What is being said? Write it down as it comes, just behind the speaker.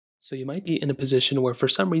So you might be in a position where for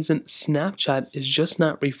some reason Snapchat is just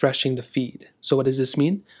not refreshing the feed. So what does this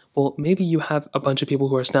mean? Well, maybe you have a bunch of people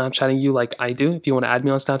who are Snapchatting you like I do. If you want to add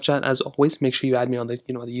me on Snapchat, as always, make sure you add me on the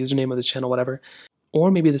username of this channel, whatever.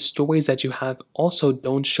 Or maybe the stories that you have also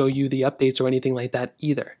don't show you the updates or anything like that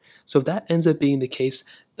either. So if that ends up being the case,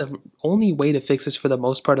 the only way to fix this for the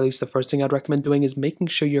most part, at least the first thing I'd recommend doing, is making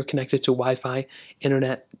sure you're connected to Wi-Fi,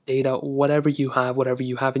 internet, data, whatever you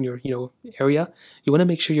have in your area. You want to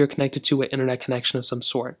make sure you're connected to an internet connection of some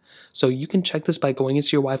sort. So you can check this by going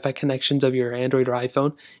into your Wi-Fi connections of your Android or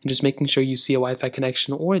iPhone and just making sure you see a Wi-Fi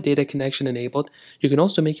connection or a data connection enabled. You can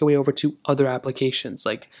also make your way over to other applications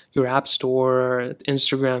like your App Store,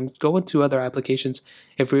 Instagram, go into other applications.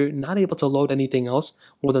 If you're not able to load anything else,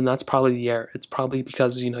 well then that's probably the error. It's probably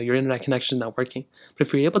because your internet connection is not working. But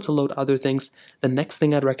if you're able to load other things, the next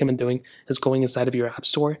thing I'd recommend doing is going inside of your App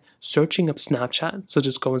Store, searching up Snapchat. So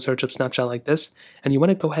just go and search up Snapchat like this, and you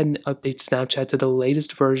want to go ahead and update Snapchat to the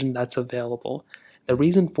latest version that's available. The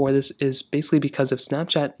reason for this is basically because if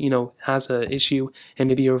Snapchat, has an issue, and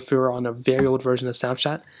maybe if you're on a very old version of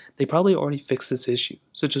Snapchat, they probably already fixed this issue.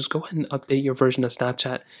 So just go ahead and update your version of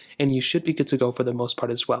Snapchat, and you should be good to go for the most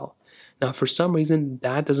part as well. Now, for some reason,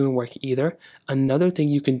 that doesn't work either. Another thing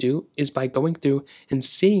you can do is by going through and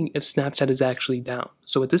seeing if Snapchat is actually down.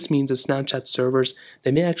 So what this means is Snapchat servers,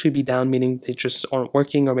 they may actually be down, meaning they just aren't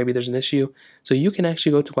working, or maybe there's an issue. So you can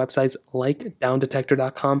actually go to websites like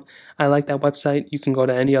downdetector.com. I like that website. You can go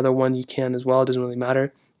to any other one you can as well. It doesn't really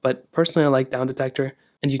matter. But personally, I like Down Detector.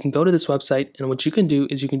 And you can go to this website, and what you can do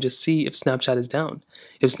is you can just see if Snapchat is down.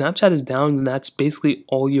 If Snapchat is down, then that's basically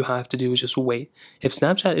all you have to do is just wait. If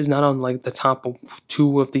Snapchat is not on like the top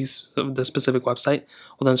two of the specific website,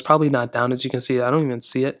 well then it's probably not down. As you can see, I don't even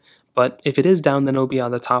see it. But if it is down, then it'll be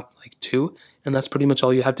on the top like two, and that's pretty much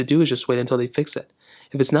all you have to do is just wait until they fix it.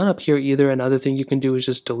 If it's not up here either, another thing you can do is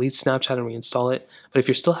just delete Snapchat and reinstall it. But if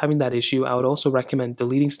you're still having that issue, I would also recommend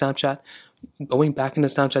deleting Snapchat, going back into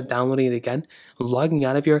Snapchat, downloading it again, logging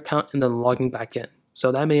out of your account, and then logging back in.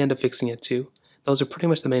 So that may end up fixing it too. Those are pretty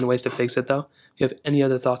much the main ways to fix it though. If you have any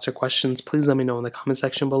other thoughts or questions, please let me know in the comment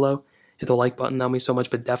section below. Hit the like button, that would mean so much,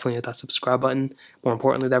 but definitely hit that subscribe button. More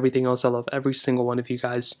importantly than everything else, I love every single one of you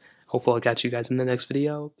guys. Hopefully I'll catch you guys in the next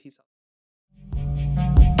video. Peace out.